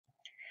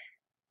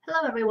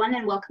Hello everyone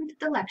and welcome to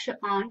the lecture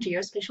on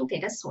geospatial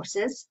data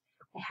sources.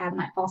 I have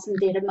my awesome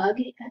data mug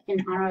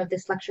in honor of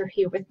this lecture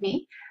here with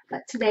me.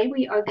 But today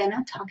we are going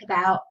to talk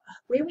about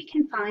where we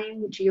can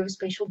find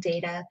geospatial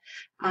data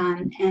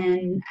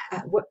and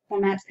what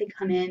formats they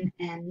come in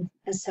and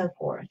so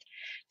forth.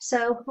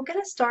 So we're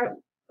going to start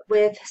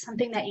with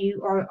something that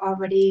you are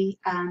already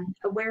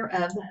aware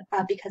of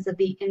because of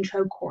the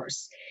intro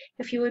course.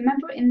 If you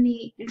remember in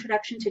the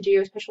Introduction to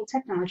Geospatial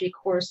Technology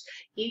course,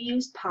 you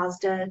used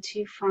POSDA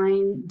to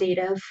find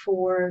data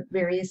for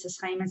various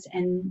assignments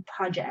and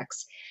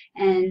projects.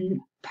 And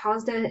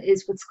POSDA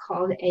is what's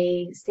called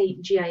a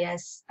state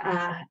GIS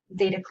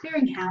data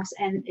clearinghouse,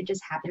 and it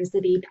just happens to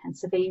be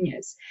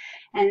Pennsylvania's.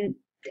 And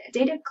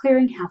data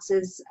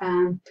clearinghouses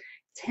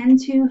tend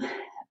to,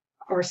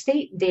 or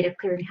state data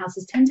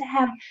clearinghouses tend to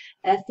have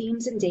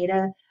themes and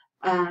data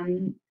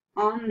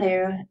on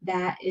there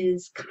that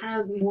is kind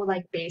of more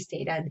like base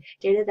data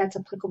that's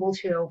applicable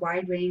to a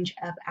wide range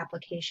of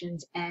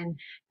applications and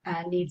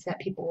needs that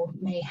people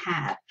may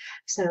have.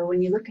 So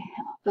when you look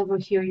over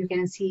here, you're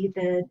going to see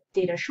the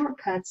data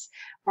shortcuts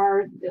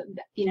are,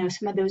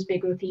 some of those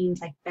bigger themes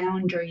like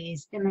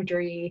boundaries,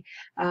 imagery,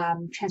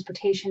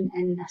 transportation,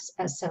 and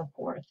so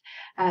forth.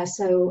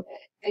 So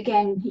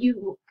again,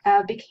 you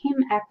became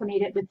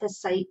acclimated with this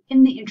site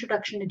in the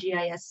Introduction to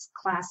GIS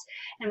class,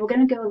 and we're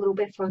going to go a little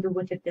bit further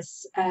with it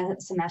this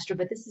semester,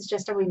 but this is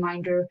just a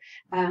reminder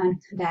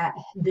that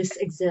this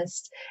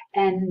exists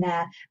and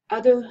that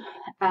other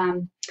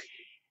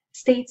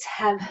states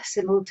have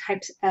similar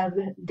types of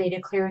data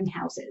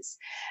clearinghouses.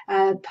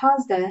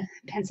 POSDA,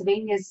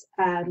 Pennsylvania's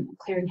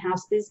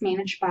clearinghouse, is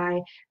managed by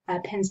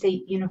Penn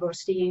State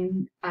University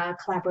in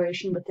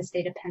collaboration with the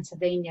state of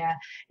Pennsylvania.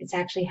 It's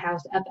actually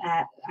housed up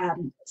at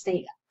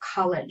State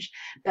College.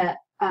 But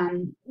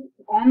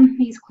on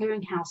these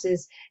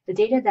clearinghouses, the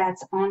data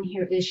that's on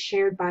here is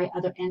shared by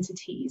other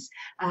entities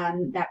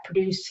that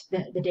produce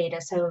the data.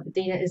 So the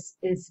data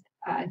is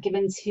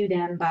given to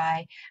them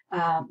by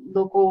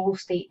local,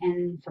 state,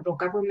 and federal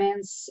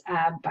governments,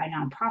 by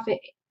nonprofit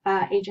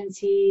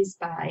agencies,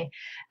 by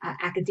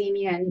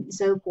academia, and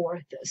so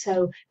forth.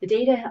 So the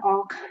data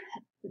all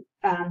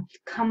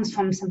comes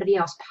from somebody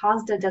else.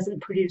 POSDA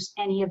doesn't produce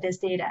any of this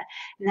data.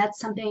 And that's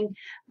something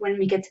when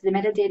we get to the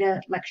metadata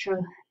lecture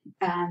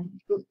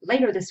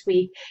later this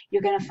week,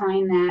 you're going to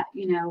find that,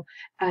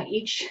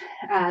 each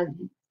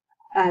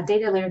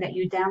data layer that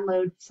you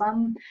download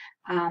from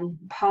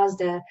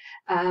POSDA,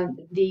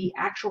 the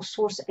actual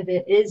source of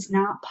it is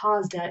not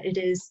POSDA. It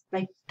is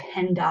like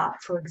PennDOT,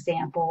 for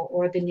example,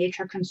 or the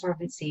Nature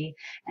Conservancy,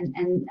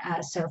 and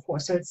so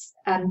forth. So it's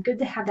good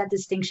to have that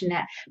distinction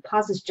that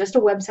POSDA is just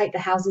a website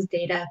that houses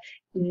data,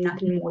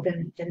 nothing more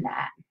than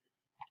that.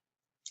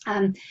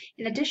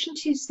 In addition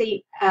to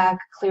state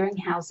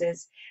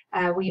clearinghouses,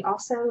 we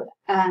also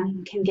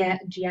can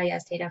get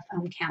GIS data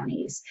from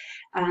counties.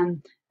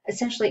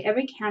 Essentially,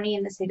 every county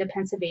in the state of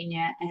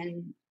Pennsylvania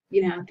and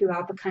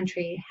throughout the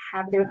country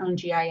have their own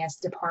GIS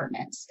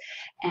departments,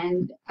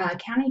 and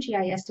county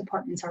GIS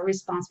departments are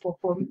responsible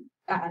for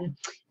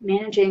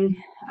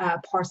managing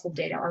parcel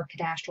data or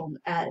cadastral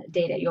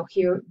data. You'll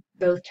hear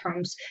both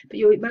terms, but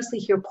you'll mostly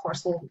hear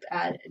parcel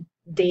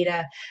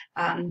data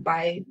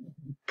by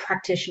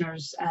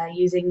practitioners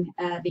using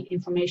the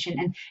information.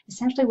 And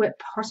essentially what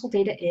parcel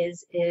data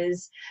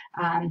is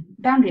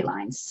boundary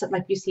lines, so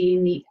like you see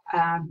in the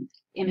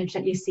image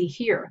that you see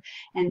here.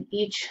 And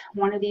each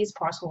one of these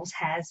parcels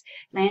has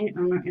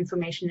landowner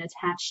information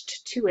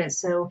attached to it.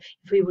 So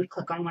if we would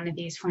click on one of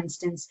these, for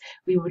instance,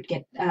 we would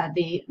get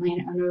the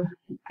landowner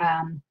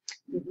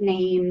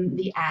name,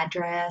 the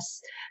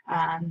address,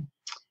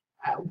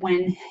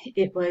 when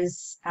it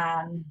was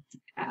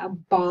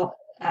bought,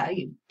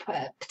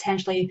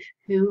 potentially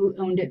who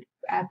owned it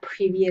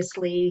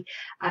previously,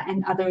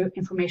 and other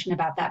information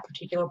about that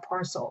particular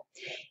parcel.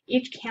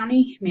 Each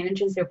county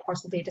manages their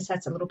parcel data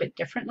sets a little bit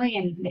differently,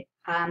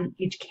 and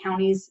each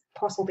county's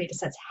parcel data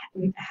sets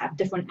have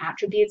different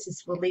attributes.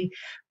 It's really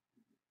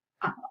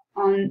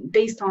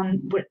based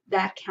on what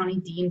that county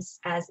deems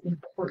as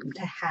important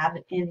to have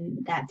in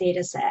that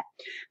data set.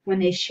 When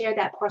they share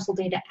that parcel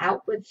data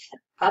out with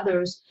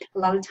others, a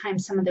lot of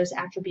times some of those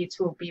attributes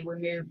will be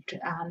removed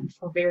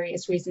for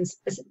various reasons.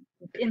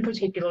 In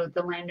particular,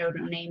 the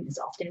landowner name is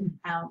often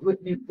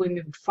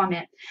removed from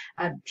it,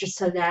 just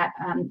so that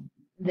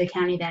the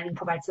county then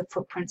provides the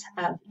footprints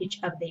of each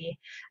of the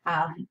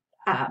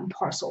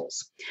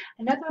parcels.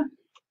 Another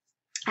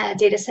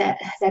data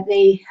set that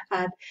they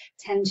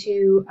tend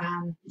to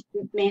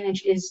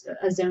manage is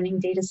a zoning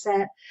data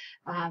set,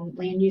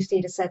 land use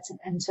data sets,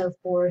 and so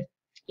forth,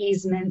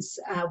 easements,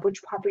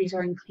 which properties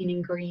are in clean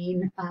and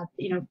green,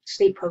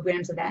 state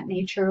programs of that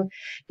nature.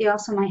 They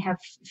also might have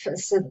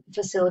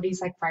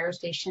facilities like fire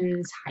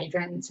stations,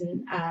 hydrants,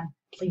 and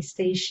police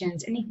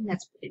stations, anything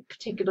that's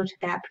particular to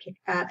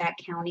that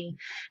county,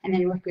 and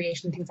then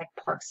recreation, things like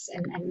parks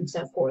and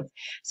so forth.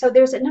 So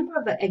there's a number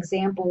of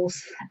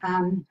examples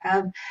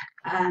of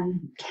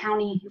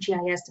county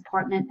GIS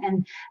department,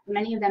 and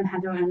many of them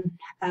have their own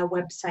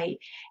website.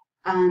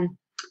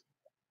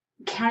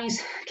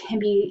 Counties can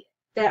be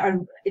that are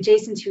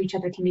adjacent to each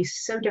other can be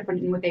so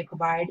different in what they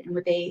provide and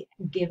what they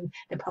give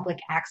the public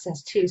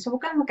access to. So we're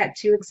going to look at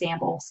 2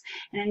 examples,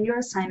 and in your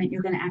assignment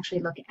you're going to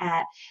actually look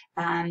at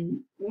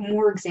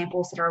more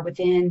examples that are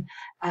within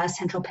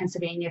central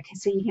Pennsylvania,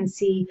 so you can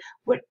see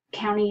what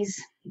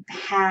counties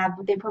have,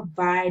 what they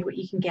provide, what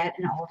you can get,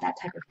 and all of that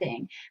type of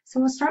thing. So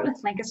we'll start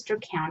with Lancaster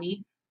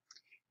County.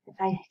 If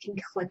I can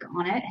click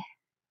on it.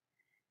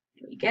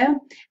 There we go.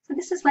 So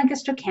this is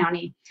Lancaster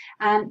County,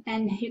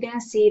 and you're going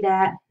to see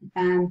that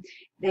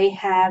they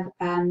have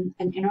an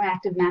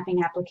interactive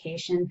mapping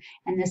application,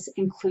 and this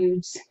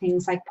includes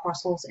things like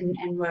parcels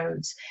and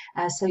roads.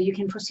 So you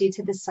can proceed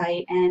to the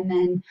site and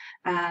then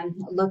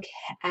look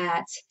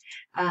at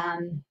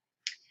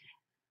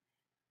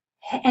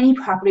any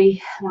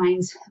property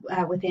lines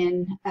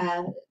within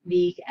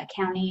the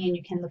county, and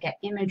you can look at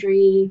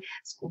imagery,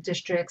 school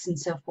districts, and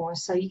so forth.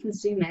 So you can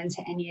zoom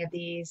into any of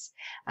these,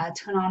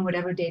 turn on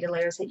whatever data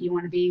layers that you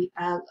want to be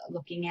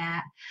looking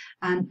at,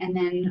 and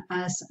then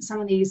some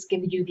of these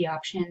give you the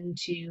option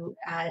to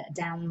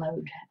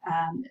download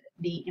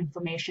the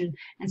information,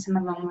 and some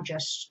of them are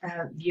just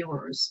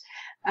viewers.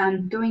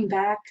 Going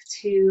back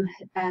to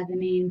the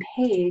main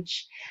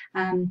page,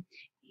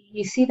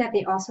 you see that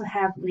they also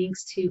have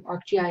links to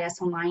ArcGIS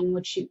Online,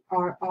 which you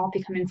are all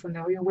becoming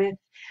familiar with.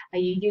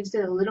 You used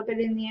it a little bit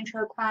in the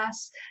intro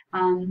class,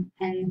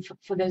 and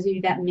for those of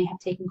you that may have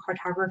taken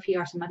cartography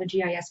or some other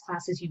GIS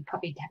classes, you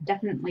probably have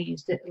definitely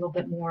used it a little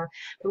bit more.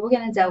 But we're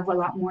going to delve a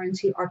lot more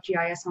into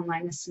ArcGIS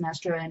Online this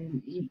semester,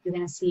 and you're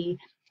going to see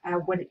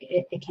what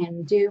it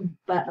can do,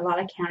 but a lot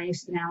of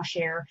counties now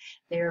share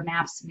their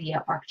maps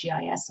via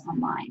ArcGIS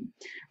Online.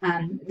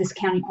 This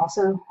county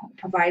also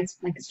provides,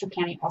 Lancaster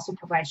County also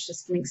provides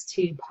just links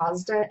to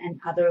POSDA and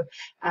other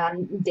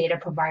data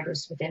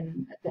providers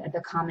within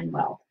the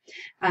Commonwealth.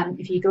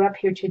 If you go up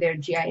here to their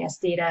GIS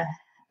data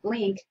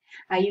link,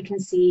 you can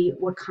see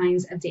what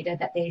kinds of data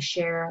that they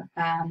share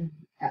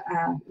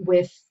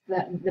with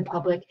the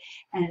public,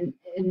 and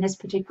in this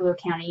particular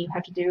county you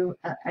have to do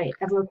a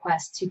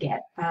request to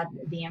get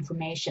the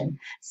information.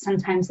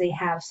 Sometimes they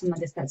have some of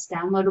this that's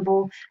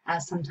downloadable,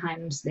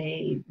 sometimes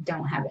they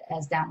don't have it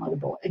as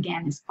downloadable.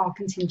 Again, it's all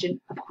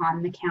contingent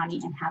upon the county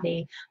and how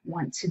they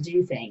want to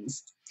do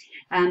things.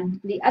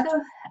 The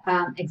other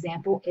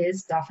example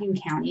is Dauphin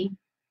County.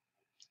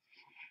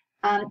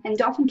 And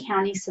Dauphin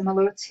County,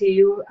 similar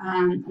to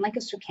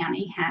Lancaster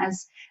County,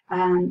 has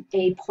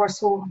a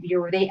parcel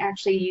viewer. They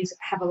actually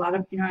have a lot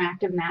of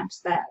interactive maps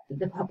that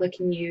the public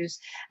can use,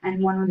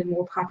 and one of the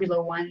more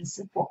popular ones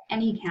for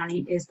any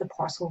county is the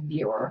parcel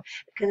viewer,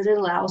 because it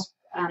allows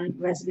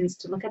residents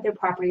to look at their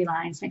property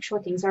lines, make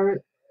sure things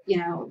are,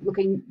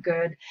 looking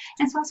good.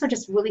 And it's also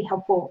just really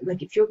helpful,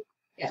 like if you're,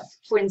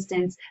 for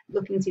instance,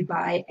 looking to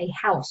buy a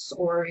house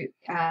or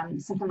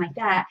something like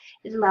that,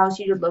 it allows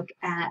you to look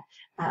at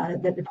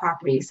the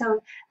property.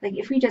 So like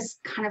if we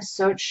just kind of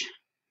search,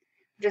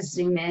 just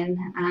zoom in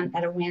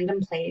at a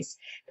random place,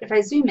 but if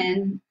I zoom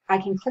in, I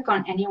can click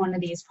on any one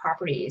of these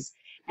properties,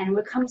 and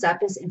what comes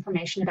up is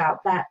information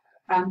about that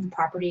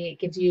property. It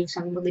gives you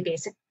some really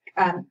basic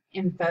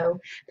info,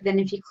 but then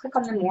if you click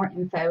on the more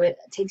info, it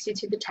takes you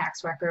to the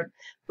tax record,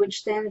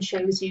 which then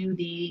shows you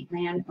the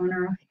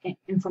landowner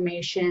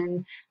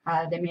information,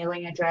 the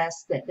mailing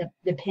address,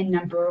 the PIN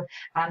number.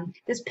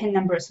 This PIN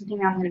number is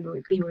something I'm going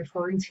to be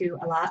referring to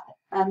a lot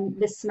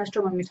this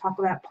semester when we talk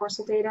about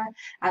parcel data,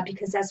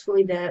 because that's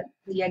really the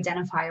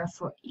identifier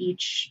for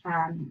each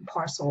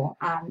parcel,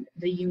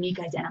 the unique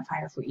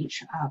identifier for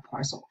each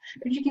parcel.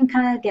 But you can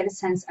kind of get a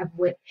sense of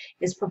what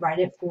is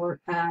provided for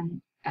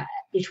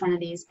each one of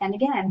these, and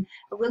again,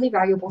 a really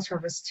valuable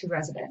service to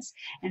residents.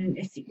 And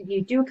if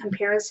you do a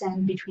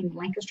comparison between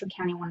Lancaster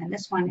County one and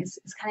this one, it's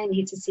kind of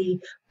neat to see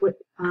what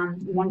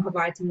one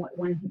provides and what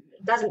one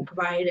doesn't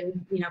provide,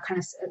 and kind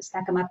of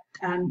stack them up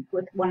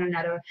with one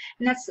another.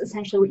 And that's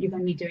essentially what you're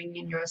going to be doing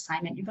in your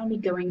assignment. You're going to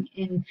be going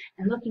in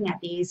and looking at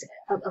these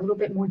a little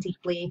bit more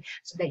deeply,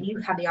 so that you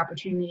have the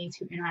opportunity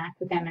to interact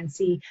with them and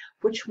see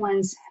which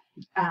ones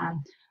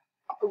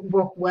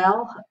work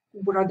well,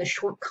 what are the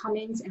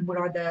shortcomings, and what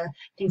are the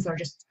things that are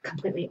just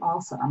completely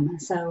awesome.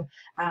 So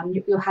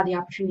you'll have the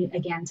opportunity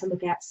again to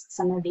look at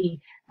some of the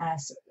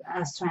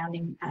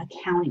surrounding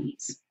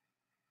counties.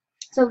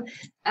 So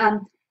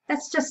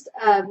that's just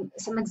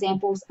some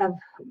examples of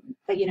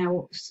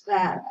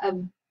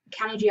of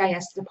county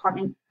GIS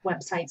department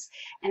websites,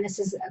 and this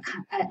is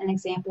an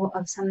example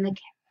of some of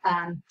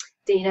the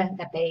data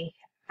that they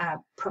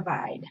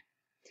provide.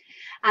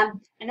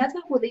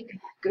 Another really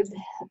good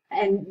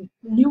and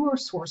newer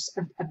source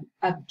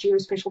of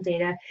geospatial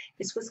data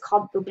is what's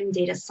called Open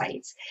Data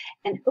Sites.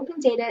 And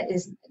Open Data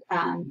is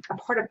a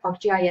part of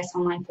ArcGIS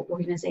Online for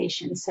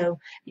organizations. So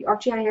the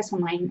ArcGIS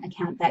Online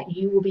account that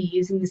you will be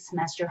using this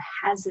semester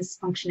has this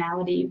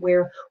functionality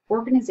where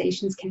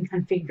organizations can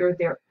configure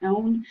their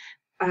own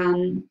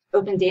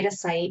open data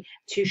site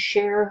to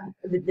share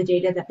the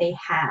data that they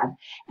have.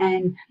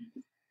 And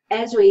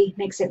Esri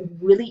makes it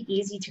really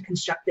easy to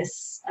construct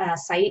this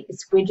site.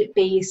 It's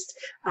widget-based.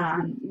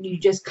 You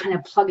just kind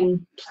of plug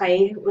and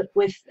play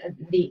with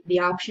the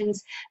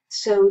options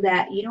so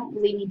that you don't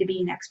really need to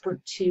be an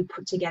expert to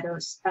put together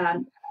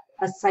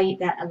a site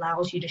that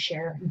allows you to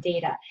share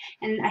data.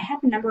 And I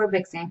have a number of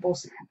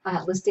examples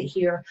listed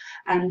here,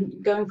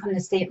 going from the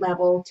state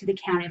level to the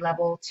county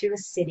level to a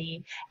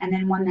city, and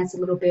then one that's a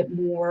little bit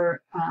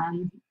more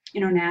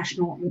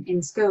international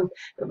in scope.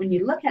 But when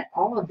you look at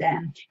all of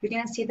them, you're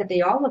going to see that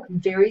they all look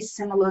very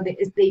similar.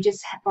 They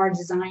just are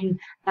designed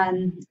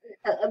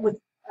with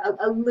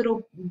a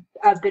little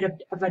bit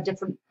of a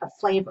different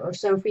flavor.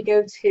 So if we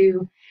go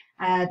to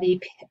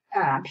the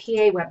PA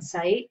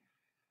website,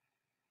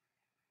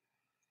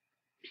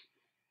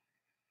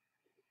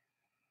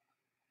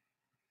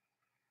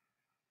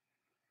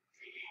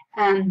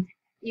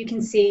 you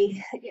can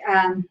see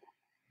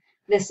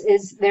this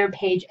is their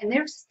page, and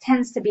theirs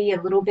tends to be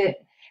a little bit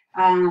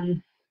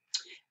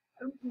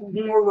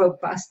more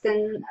robust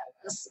than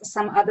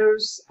some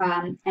others,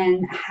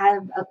 and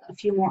have a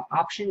few more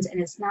options,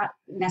 and it's not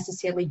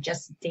necessarily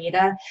just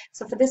data.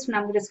 So for this one,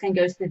 I'm just going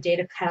to go to the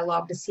data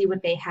catalog to see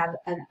what they have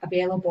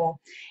available,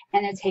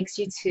 and it takes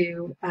you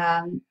to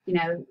you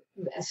know,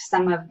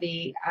 some of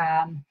the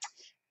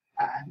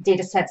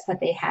data sets that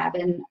they have,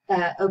 and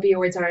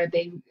opioids are a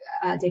big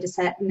data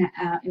set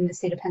in the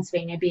state of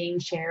Pennsylvania being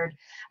shared.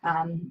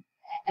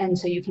 And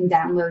so you can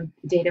download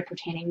data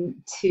pertaining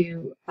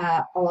to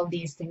all of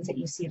these things that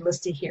you see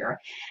listed here.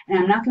 And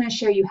I'm not going to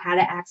show you how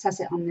to access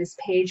it on this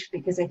page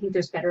because I think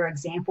there's better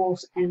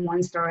examples and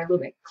ones that are a little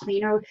bit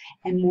cleaner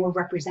and more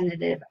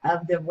representative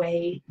of the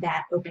way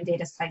that open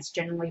data sites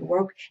generally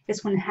work.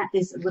 This one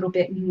is a little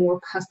bit more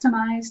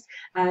customized,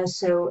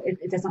 so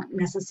it doesn't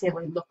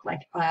necessarily look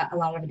like a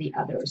lot of the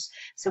others.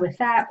 So with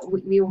that,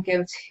 we will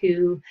go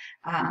to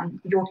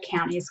York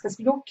counties, because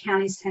York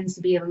counties tends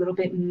to be a little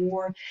bit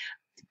more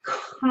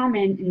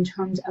common in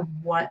terms of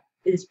what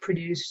is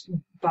produced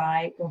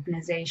by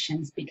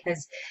organizations,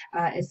 because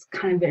it's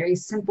kind of very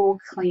simple,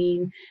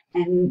 clean,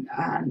 and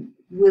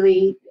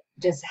really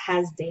just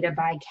has data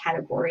by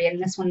category. And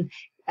this one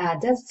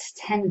does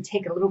tend to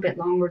take a little bit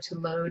longer to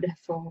load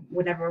for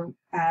whatever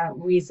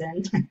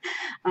reason.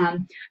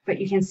 But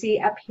you can see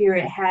up here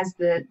it has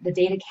the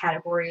data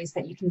categories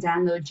that you can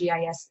download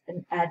GIS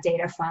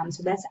data from.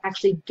 So that's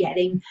actually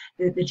getting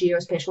the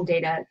geospatial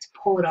data to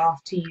pull it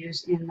off to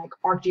use in like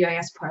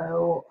ArcGIS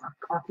Pro, or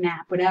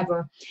ArcMap,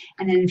 whatever.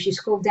 And then if you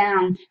scroll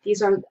down,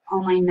 these are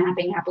online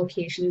mapping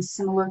applications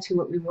similar to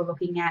what we were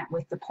looking at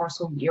with the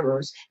parcel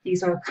mirrors.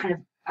 These are kind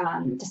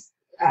of just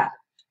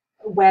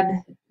web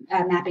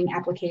mapping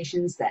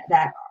applications that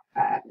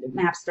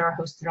maps that are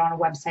hosted on a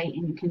website,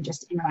 and you can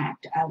just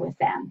interact with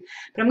them.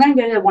 But I'm going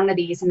to go to one of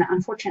these, and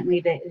unfortunately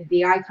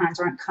the icons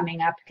aren't coming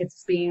up because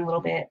it's being a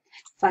little bit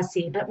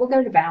fussy, but we'll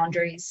go to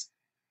boundaries.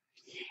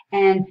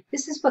 And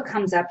this is what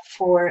comes up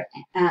for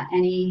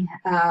any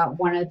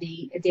one of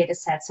the data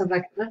sets. So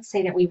like, let's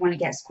say that we want to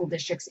get school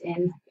districts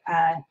in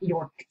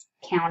York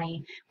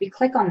County. We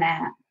click on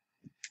that.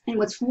 And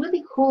what's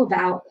really cool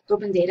about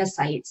open data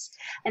sites,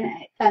 and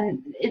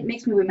it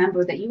makes me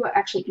remember that you were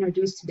actually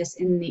introduced to this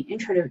in the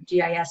Intro to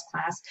GIS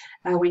class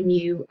when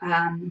you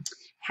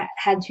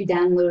had to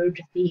download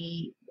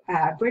the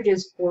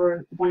bridges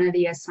for one of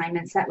the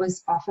assignments that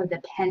was off of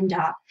the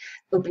PennDOT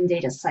open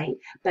data site.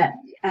 But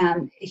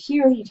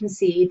here you can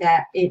see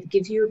that it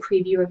gives you a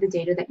preview of the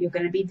data that you're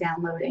going to be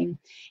downloading.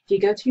 If you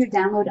go to your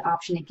download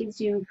option, it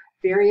gives you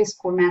various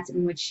formats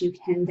in which you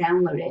can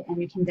download it,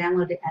 and you can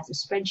download it as a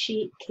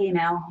spreadsheet,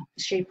 KML,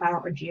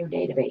 shapefile, or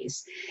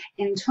geodatabase.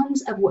 In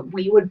terms of what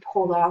we would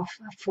pull off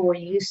for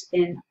use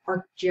in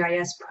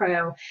ArcGIS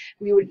Pro,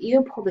 we would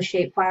either pull the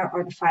shapefile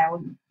or the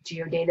file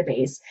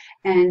geodatabase.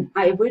 And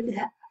I would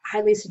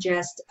highly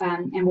suggest,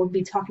 and we'll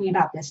be talking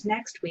about this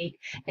next week,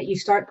 that you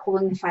start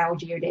pulling the file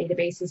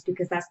geodatabases,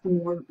 because that's the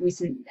more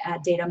recent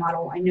data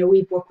model. I know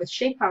we've worked with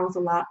shapefiles a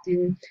lot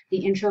in the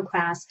intro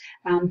class,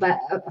 but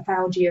a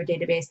file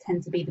geodatabase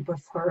tends to be the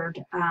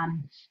preferred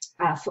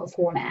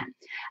format.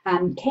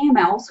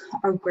 KMLs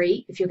are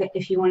great if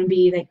you want to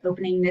be like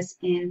opening this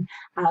in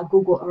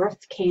Google Earth.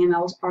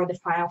 KMLs are the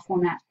file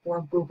format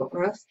for Google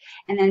Earth,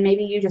 and then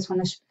maybe you just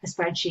want a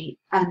spreadsheet.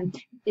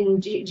 In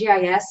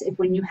GIS,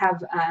 when you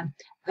have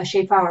a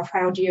shapefile or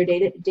file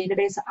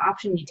geodatabase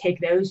option, you take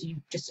those, you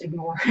just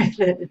ignore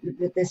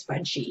the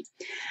spreadsheet.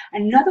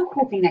 Another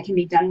cool thing that can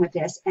be done with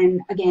this,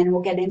 and again,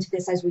 we'll get into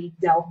this as we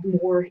delve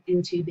more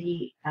into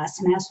the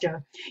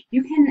semester,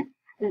 you can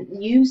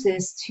use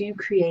this to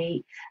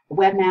create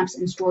web maps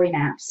and story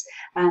maps.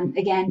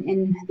 Again,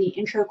 in the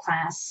intro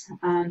class,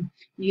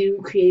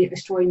 you created a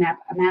story map,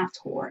 a map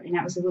tour, and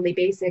that was a really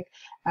basic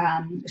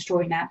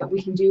story map, but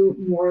we can do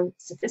more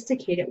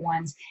sophisticated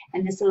ones,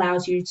 and this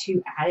allows you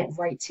to add it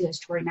right to the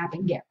story map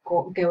and get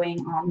going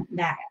on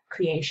that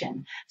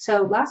creation.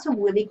 So lots of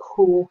really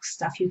cool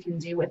stuff you can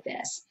do with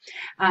this.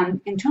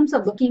 In terms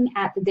of looking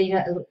at the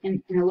data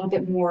in a little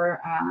bit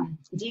more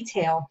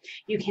detail,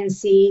 you can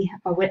see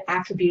what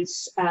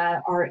attributes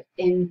are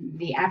in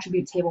the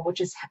attribute table,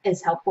 which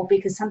is helpful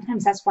because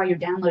sometimes that's why you're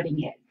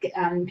downloading it,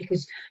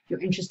 because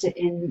you're interested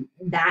in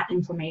that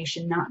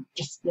information, not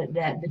just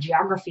the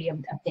geography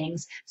of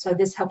things. So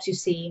this helps you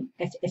see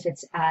if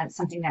it's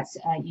something that's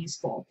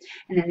useful.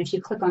 And then if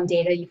you click on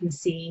data, you can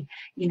see,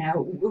 you know,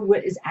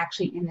 what is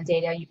actually in the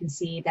data. You can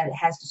see that it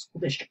has the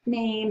school district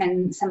name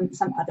and some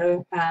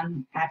other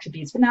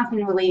attributes, but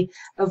nothing really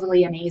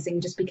overly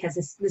amazing, just because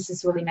this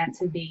is really meant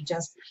to be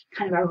just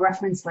kind of a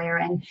reference layer.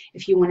 And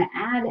if you want to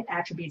add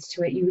attributes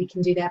to it, we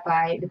can do that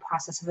by the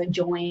process of a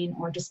join,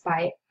 or just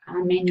by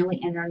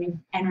manually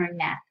entering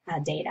that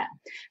data.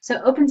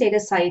 So open data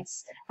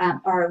sites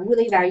are a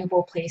really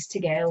valuable place to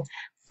go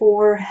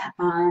for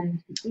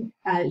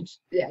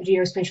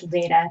geospatial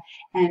data,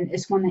 and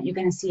it's one that you're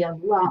going to see a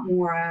lot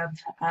more of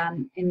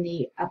in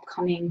the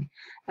upcoming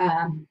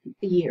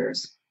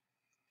years.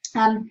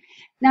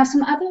 Now,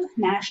 some other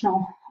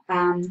national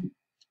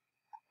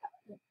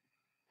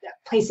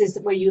places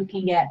where you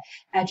can get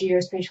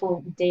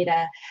geospatial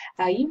data.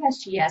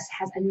 USGS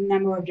has a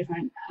number of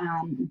different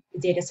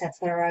data sets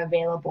that are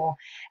available,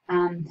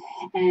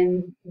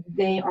 and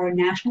they are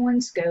national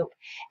in scope.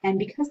 And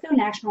because they're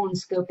national in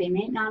scope, they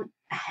may not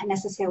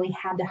necessarily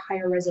have the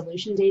higher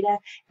resolution data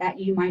that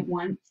you might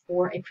want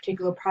for a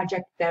particular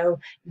project, though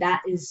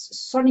that is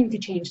starting to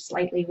change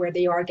slightly, where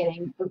they are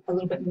getting a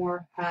little bit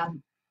more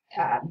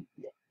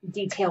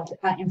detailed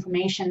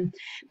information.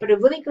 But a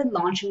really good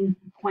launching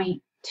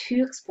point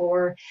to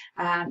explore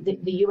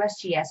the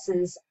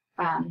USGS's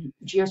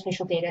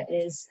geospatial data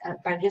is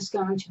by just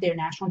going to their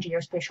National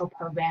Geospatial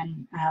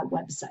Program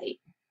website.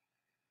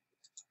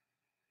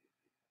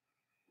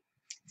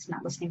 It's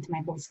not listening to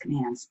my voice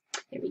commands.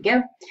 There we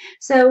go.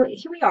 So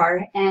here we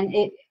are, and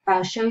it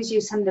shows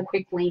you some of the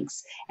quick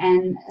links,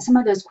 and some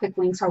of those quick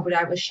links are what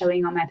I was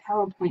showing on my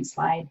PowerPoint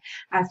slide.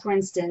 For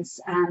instance,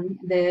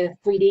 the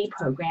 3D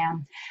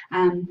program.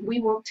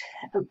 We worked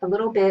a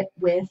little bit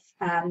with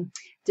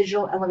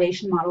digital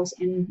elevation models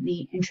in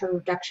the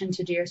Introduction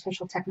to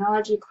Geospatial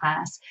Technology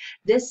class.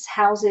 This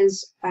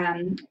houses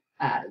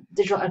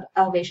digital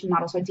elevation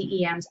models, or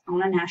DEMs,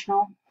 on a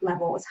national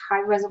level. It's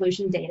high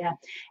resolution data,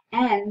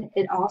 and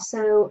it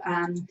also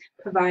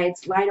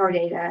provides LiDAR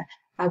data,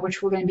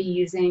 which we're going to be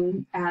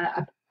using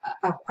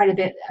quite a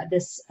bit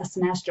this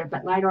semester.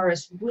 But LiDAR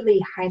is really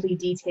highly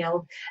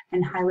detailed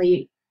and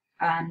highly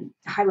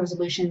high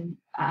resolution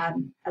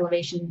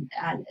elevation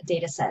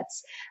data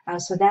sets.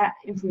 So that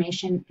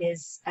information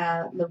is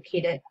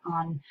located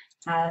on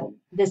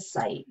this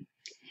site.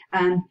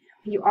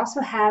 You also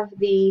have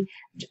the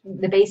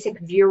basic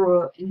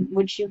viewer, in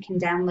which you can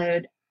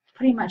download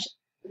pretty much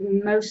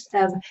most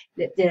of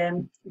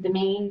the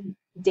main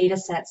data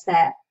sets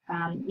that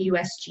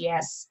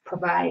USGS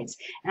provides.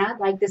 And I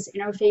like this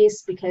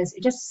interface because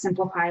it just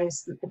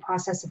simplifies the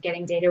process of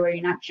getting data, where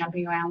you're not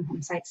jumping around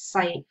from site to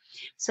site.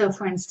 So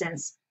for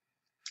instance,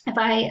 if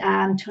I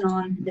turn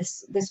on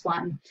this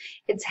one,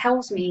 it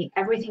tells me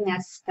everything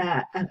that's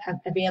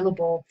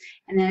available.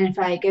 And then if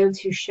I go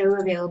to show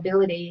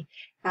availability,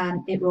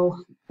 it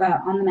will,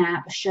 on the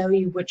map, show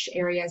you which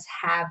areas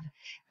have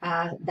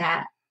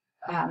that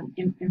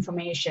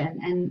information.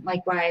 And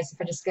likewise, if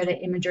I just go to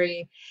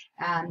imagery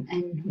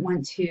and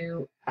want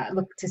to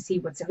look to see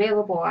what's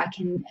available, I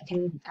can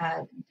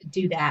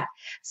do that.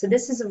 So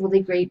this is a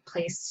really great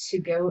place to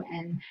go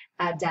and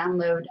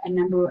download a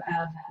number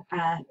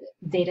of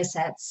data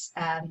sets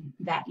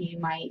that you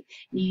might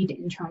need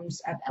in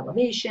terms of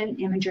elevation,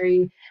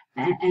 imagery,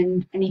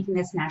 and anything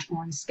that's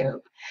national in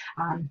scope.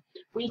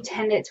 We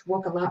tended to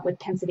work a lot with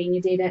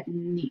Pennsylvania data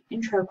in the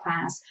intro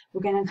class.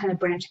 We're going to kind of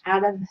branch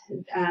out of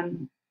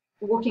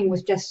working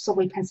with just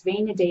solely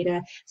Pennsylvania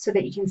data, so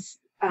that you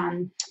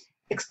can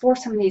explore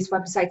some of these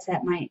websites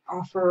that might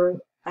offer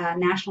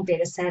national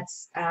data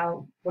sets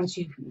once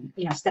you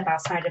step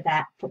outside of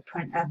that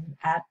footprint of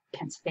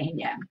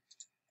Pennsylvania.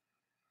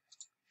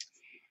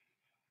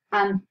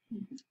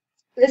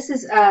 This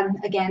is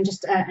again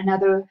just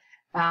another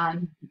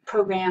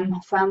program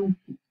from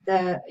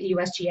the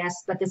USGS,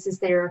 but this is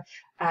their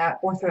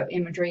ortho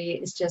imagery.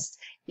 It's just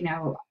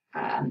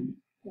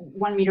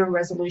 1 meter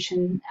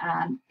resolution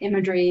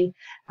imagery.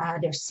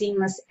 They're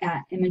seamless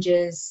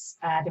images.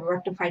 They're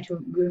rectified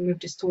to remove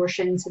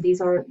distortion. So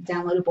these are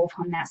downloadable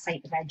from that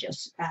site that I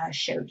just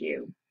showed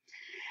you.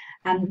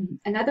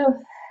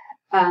 Another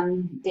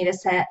data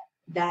set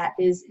that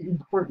is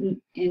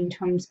important in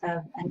terms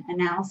of an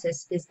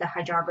analysis is the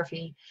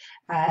hydrography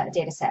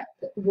data set,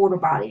 water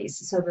bodies.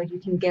 So that you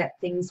can get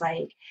things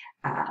like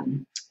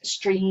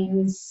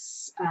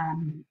streams,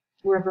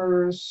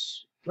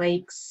 rivers,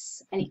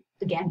 lakes, and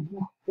again,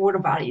 water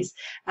bodies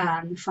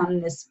from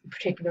this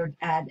particular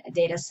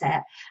data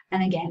set.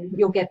 And again,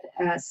 you'll get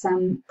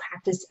some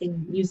practice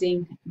in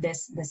using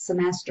this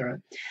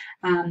semester.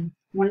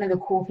 One of the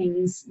cool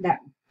things that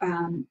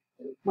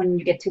when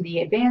you get to the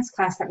advanced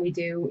class that we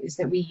do is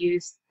that we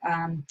use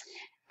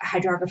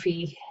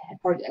hydrography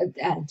or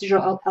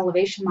digital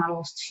elevation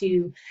models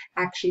to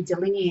actually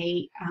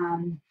delineate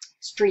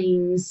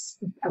streams,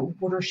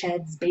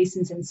 watersheds,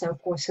 basins, and so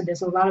forth. So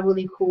there's a lot of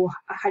really cool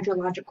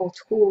hydrological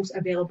tools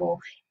available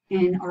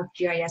in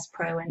ArcGIS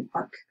Pro and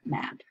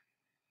ArcMap.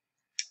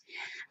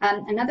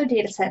 Another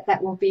data set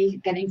that we'll be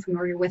getting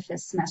familiar with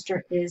this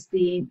semester is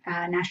the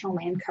National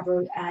Land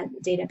Cover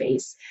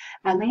database.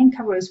 Land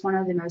cover is one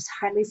of the most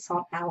highly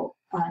sought out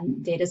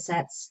data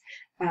sets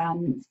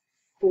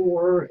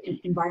for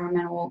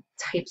environmental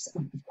types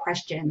of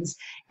questions,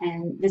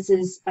 and this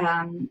is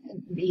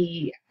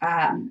the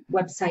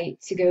website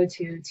to go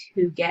to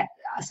get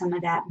some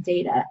of that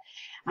data.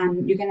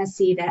 You're going to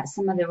see that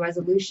some of the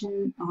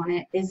resolution on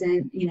it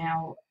isn't,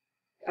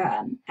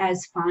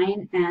 as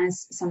fine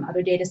as some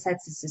other data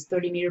sets. This is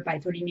 30 meter by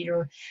 30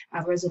 meter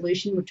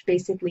resolution, which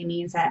basically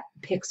means that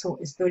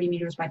pixel is 30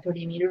 meters by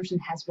 30 meters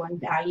and has one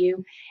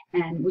value.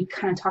 And we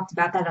kind of talked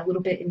about that a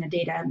little bit in the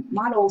data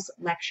models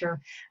lecture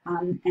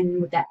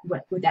and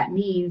what that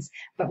means,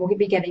 but we'll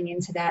be getting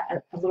into that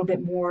a little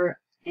bit more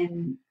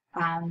in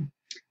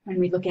when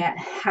we look at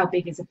how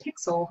big is a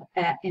pixel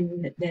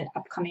in the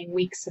upcoming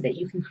weeks, so that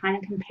you can kind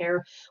of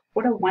compare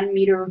what a 1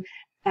 meter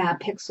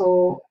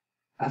pixel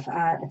of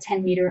a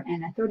 10 meter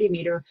and a 30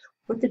 meter,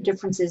 what the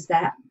differences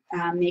that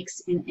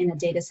makes in a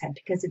data set,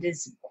 because it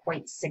is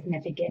quite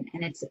significant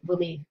and it's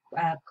really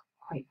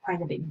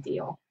quite a big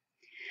deal.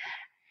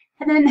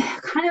 And then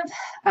kind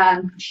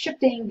of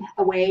shifting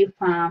away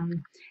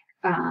from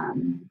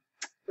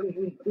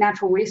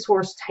natural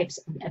resource types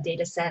of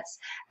data sets,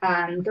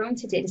 going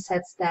to data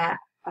sets that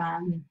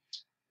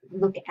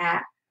look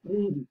at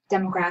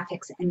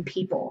demographics and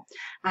people.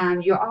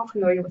 You're all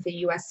familiar with the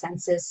U.S.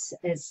 Census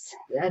as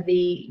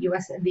the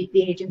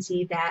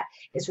agency that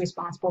is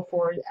responsible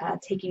for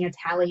taking a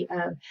tally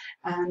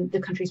of the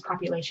country's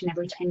population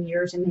every 10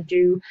 years, and they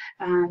do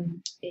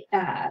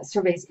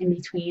surveys in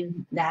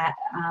between that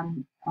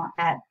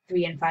at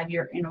 3 and 5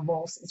 year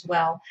intervals as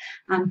well.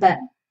 But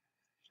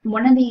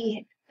one of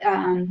the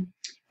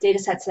data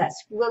sets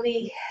that's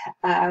really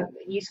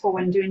useful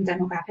when doing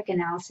demographic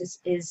analysis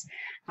is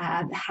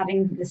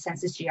having the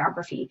census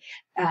geography,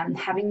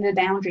 having the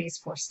boundaries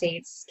for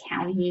states,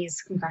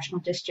 counties,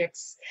 congressional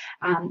districts,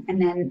 and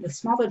then the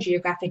smaller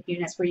geographic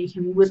units where you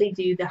can really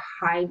do the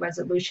high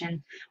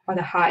resolution or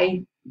the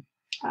high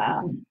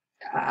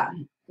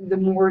the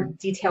more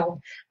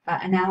detailed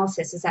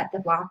analysis is at the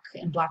block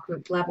and block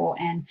group level,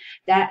 and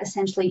that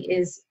essentially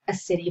is a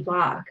city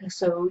block.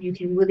 So you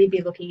can really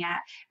be looking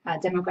at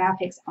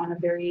demographics on a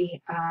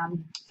very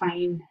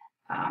fine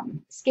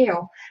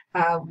scale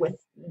with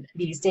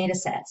these data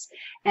sets.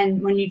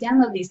 And when you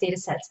download these data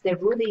sets, they're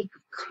really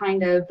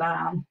kind of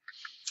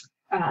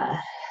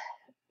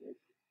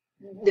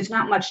there's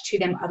not much to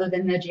them other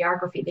than the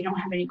geography. They don't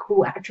have any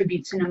cool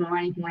attributes in them or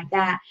anything like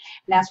that.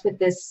 And that's what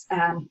this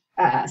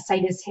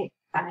site is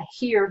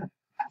here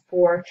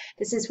for.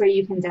 This is where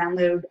you can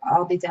download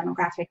all the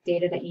demographic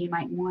data that you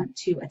might want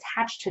to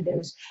attach to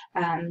those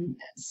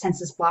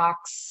census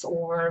blocks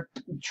or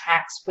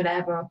tracks,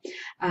 whatever,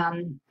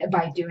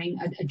 by doing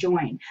a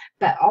join.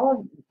 But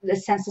all of the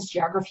census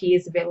geography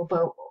is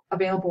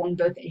available in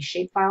both a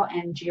shapefile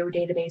and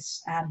geodatabase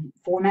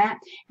format.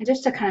 And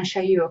just to kind of show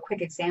you a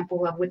quick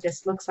example of what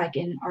this looks like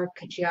in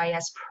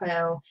ArcGIS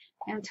Pro,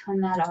 I'm going to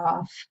turn that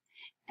off,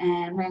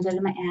 and we're going to go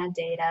to my add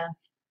data.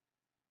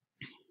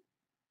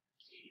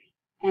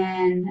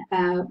 And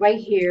right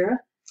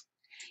here,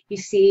 you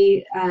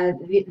see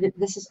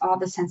this is all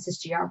the census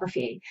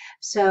geography.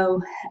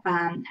 So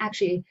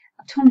actually,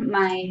 I'll turn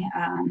my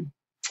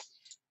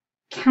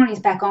counties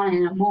back on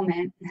in a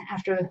moment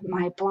after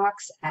my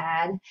blocks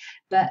add,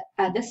 but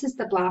this is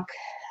the block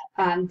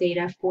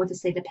data for the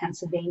state of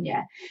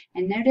Pennsylvania.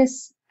 And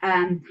notice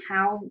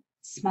how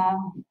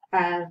small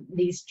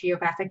these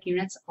geographic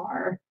units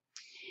are.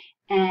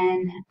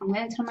 And I'm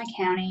going to tell my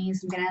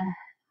counties, I'm going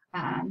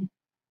to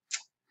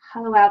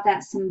hollow out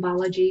that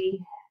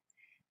symbology,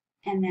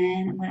 and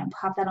then I'm going to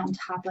pop that on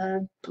top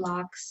of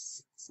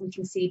blocks so we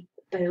can see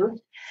both.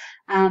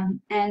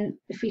 And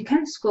if we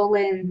kind of scroll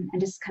in and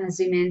just kind of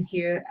zoom in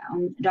here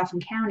on Dauphin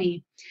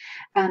County,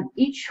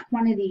 each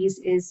one of these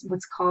is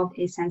what's called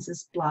a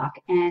census block,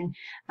 and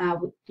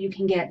you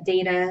can get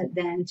data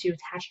then to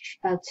attach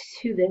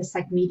to this,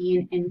 like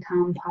median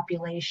income,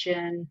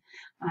 population,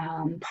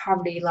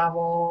 poverty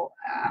level,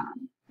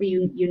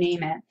 you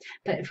name it.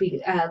 But if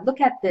we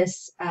look at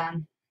this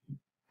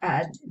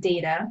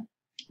data,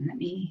 let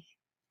me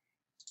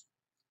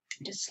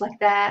just select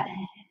that,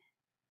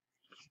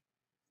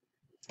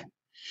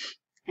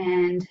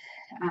 and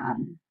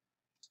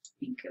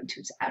we go to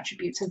its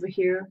attributes over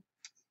here.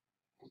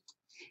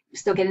 I'm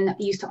still getting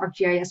used to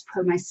ArcGIS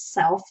Pro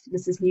myself.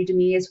 This is new to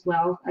me as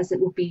well as it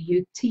will be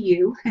new to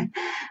you.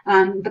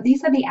 But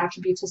these are the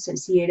attributes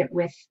associated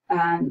with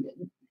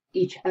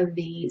each of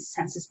the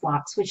census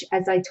blocks, which,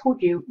 as I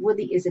told you,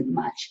 really isn't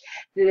much.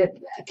 The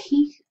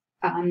key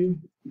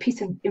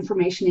piece of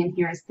information in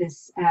here is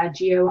this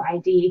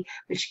GeoID,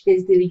 which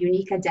is the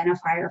unique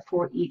identifier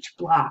for each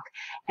block.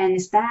 And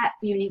it's that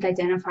unique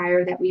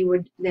identifier that we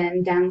would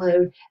then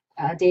download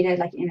data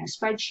like in a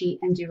spreadsheet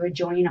and do a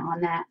join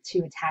on that to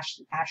attach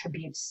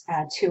attributes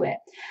to it.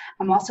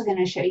 I'm also going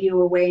to show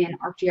you a way in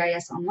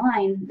ArcGIS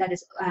Online that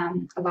is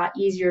a lot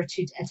easier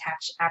to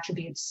attach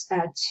attributes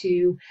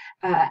to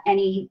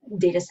any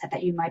data set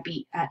that you might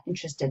be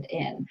interested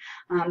in.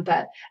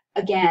 But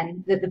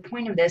again, the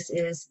point of this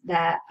is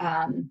that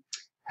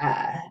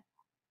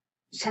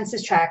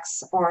census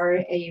tracts are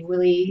a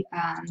really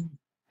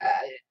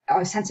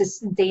our census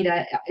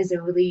data is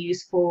a really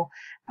useful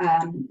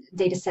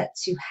data set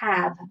to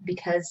have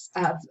because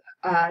of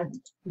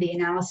the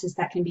analysis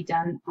that can be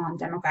done on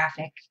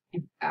demographic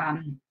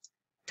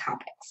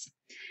topics.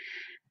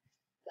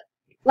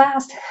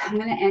 Last, I'm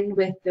going to end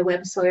with the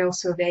Web Soil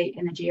Survey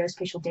and the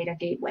Geospatial Data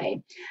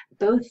Gateway.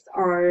 Both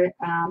are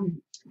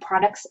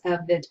products of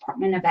the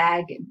Department of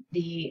Ag,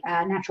 the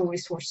Natural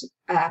Resource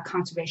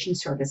Conservation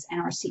Service,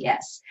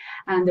 NRCS.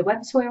 The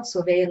Web Soil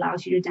Survey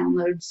allows you to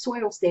download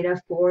soils data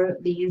for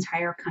the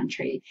entire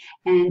country,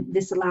 and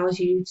this allows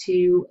you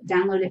to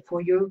download it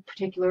for your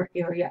particular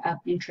area of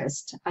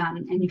interest,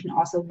 and you can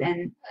also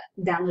then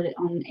download it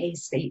on a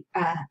state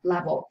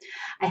level.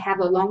 I have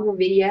a longer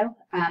video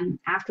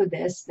after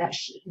this that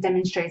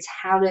demonstrates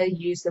how to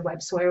use the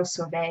Web Soil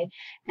Survey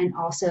and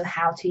also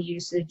how to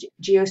use the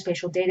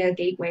Geospatial Data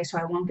Gateway, so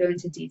I won't go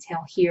into detail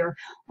here,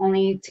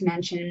 only to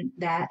mention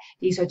that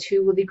these are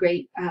two really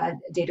great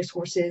data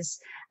sources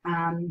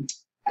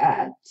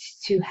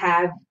to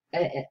have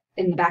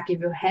in the back of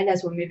your head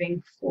as we're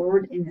moving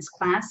forward in this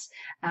class,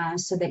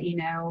 so that you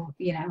know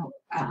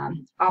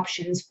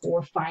options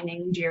for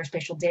finding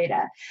geospatial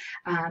data.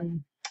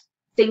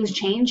 Things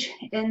change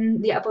in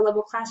the upper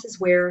level classes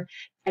where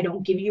I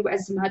don't give you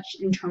as much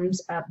in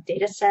terms of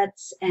data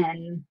sets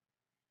and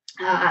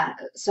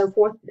so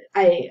forth.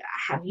 I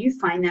have you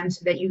find them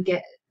so that you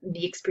get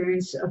the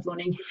experience of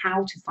learning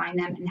how to find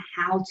them and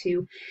how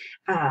to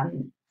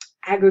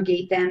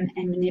aggregate them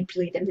and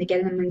manipulate them to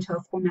get them into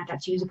a format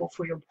that's usable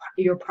for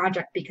your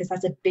project, because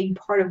that's a big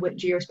part of what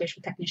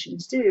geospatial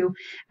technicians do.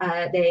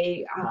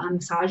 They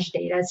massage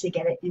data to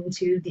get it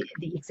into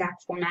the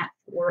exact format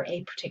for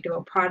a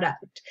particular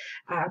project,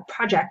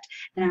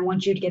 and I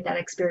want you to get that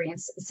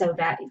experience so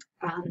that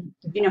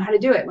you know how to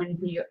do it when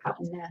you're out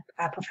in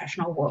the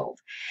professional world.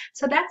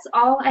 So that's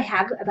all I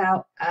have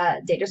about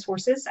data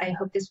sources. I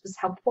hope this was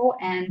helpful,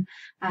 and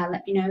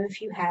let me know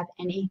if you have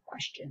any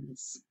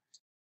questions.